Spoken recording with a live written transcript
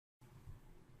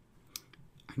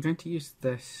I'm going to use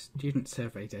the student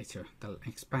survey data, the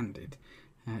expanded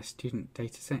student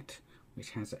data set,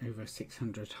 which has over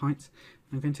 600 heights.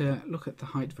 I'm going to look at the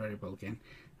height variable again,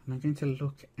 and I'm going to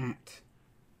look at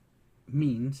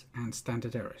means and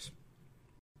standard errors.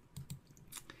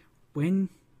 When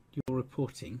you're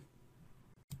reporting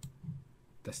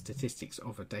the statistics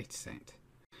of a data set,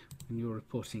 when you're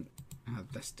reporting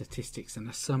the statistics and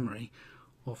a summary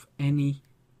of any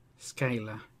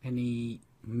scalar, any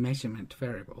measurement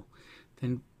variable,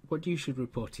 then what you should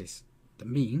report is the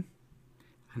mean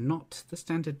and not the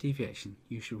standard deviation.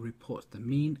 You should report the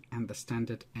mean and the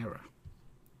standard error.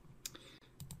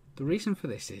 The reason for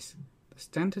this is the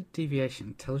standard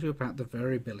deviation tells you about the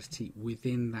variability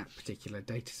within that particular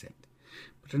data set.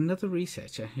 But another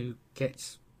researcher who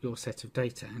gets your set of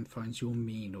data and finds your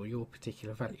mean or your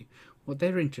particular value, what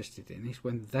they're interested in is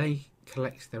when they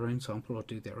collect their own sample or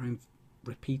do their own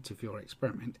repeat of your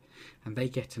experiment and they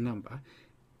get a number,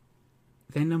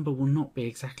 their number will not be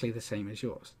exactly the same as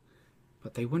yours.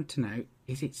 But they want to know,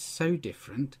 is it so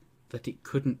different that it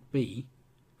couldn't be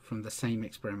from the same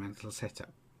experimental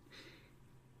setup?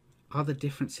 Are the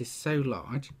differences so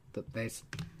large that there's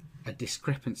a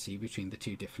discrepancy between the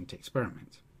two different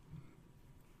experiments?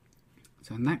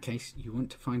 So in that case, you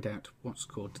want to find out what's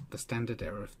called the standard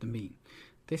error of the mean.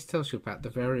 This tells you about the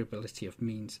variability of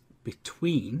means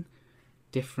between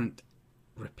different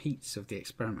repeats of the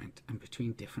experiment and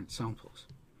between different samples.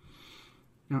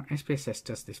 Now, SPSS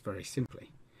does this very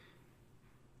simply.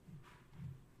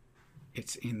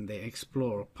 It's in the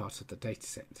Explore part of the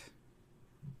dataset.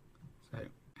 So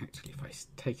actually, if I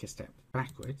take a step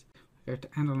backwards, I go to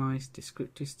Analyze,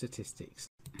 Descriptive Statistics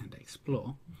and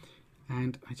Explore,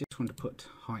 and I just want to put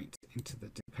height into the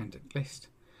dependent list,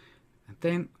 and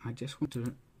then I just want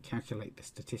to calculate the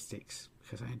statistics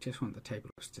because I just want the table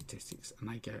of statistics, and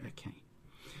I go OK.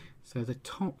 So the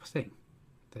top thing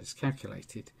that is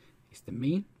calculated is the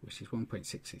mean, which is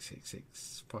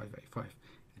 1.6666585,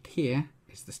 and here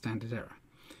is the standard error.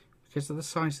 Because of the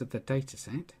size of the data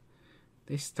set,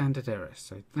 this standard error,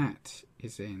 so that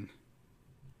is in,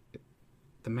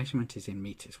 the measurement is in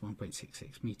meters,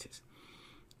 1.66 meters.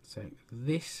 So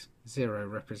this 0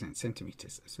 represents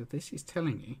centimeters. So this is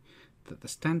telling you that the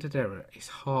standard error is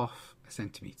half a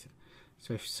centimeter.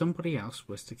 So if somebody else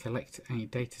was to collect a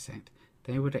data set,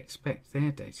 they would expect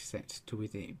their data set to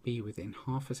be within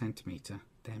half a centimeter,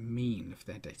 their mean of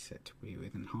their data set to be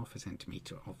within half a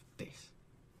centimeter of this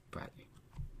value.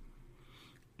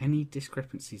 Any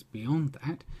discrepancies beyond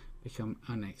that become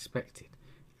unexpected,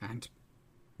 and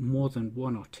more than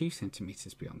 1 or 2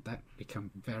 centimeters beyond that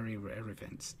become very rare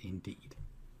events indeed.